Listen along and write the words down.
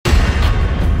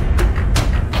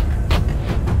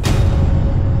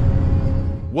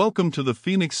Welcome to the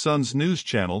Phoenix Suns News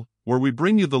Channel, where we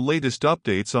bring you the latest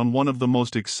updates on one of the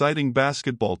most exciting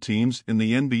basketball teams in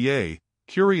the NBA,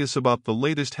 curious about the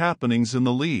latest happenings in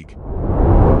the league.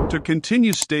 To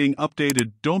continue staying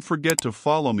updated, don't forget to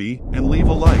follow me and leave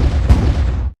a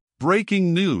like.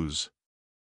 Breaking news.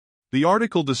 The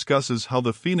article discusses how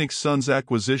the Phoenix Suns'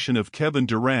 acquisition of Kevin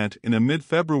Durant in a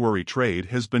mid-February trade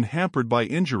has been hampered by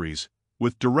injuries,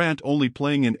 with Durant only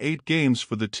playing in 8 games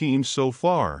for the team so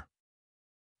far.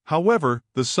 However,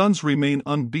 the Suns remain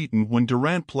unbeaten when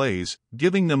Durant plays,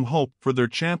 giving them hope for their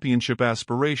championship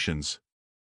aspirations.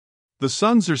 The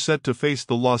Suns are set to face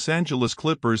the Los Angeles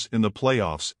Clippers in the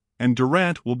playoffs, and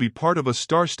Durant will be part of a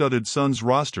star-studded Suns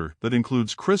roster that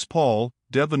includes Chris Paul,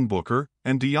 Devin Booker,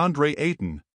 and DeAndre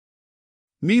Ayton.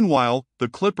 Meanwhile, the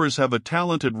Clippers have a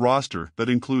talented roster that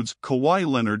includes Kawhi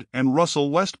Leonard and Russell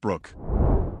Westbrook.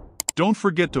 Don't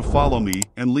forget to follow me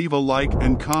and leave a like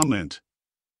and comment.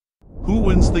 Who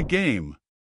wins the game?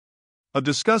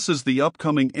 Discusses the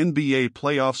upcoming NBA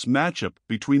playoffs matchup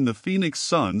between the Phoenix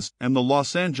Suns and the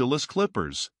Los Angeles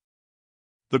Clippers.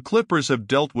 The Clippers have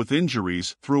dealt with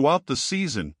injuries throughout the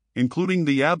season, including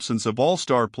the absence of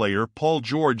All-Star player Paul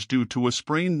George due to a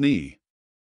sprained knee.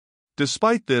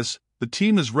 Despite this, the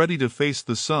team is ready to face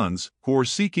the Suns, who are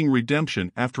seeking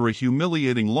redemption after a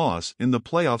humiliating loss in the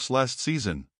playoffs last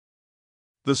season.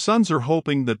 The Suns are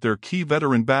hoping that their key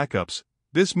veteran backups,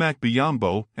 Bismack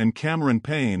Biyombo and Cameron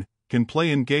Payne, can play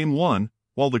in Game 1,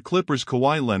 while the Clippers'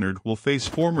 Kawhi Leonard will face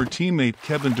former teammate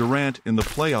Kevin Durant in the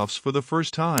playoffs for the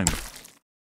first time.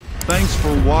 Thanks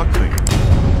for watching.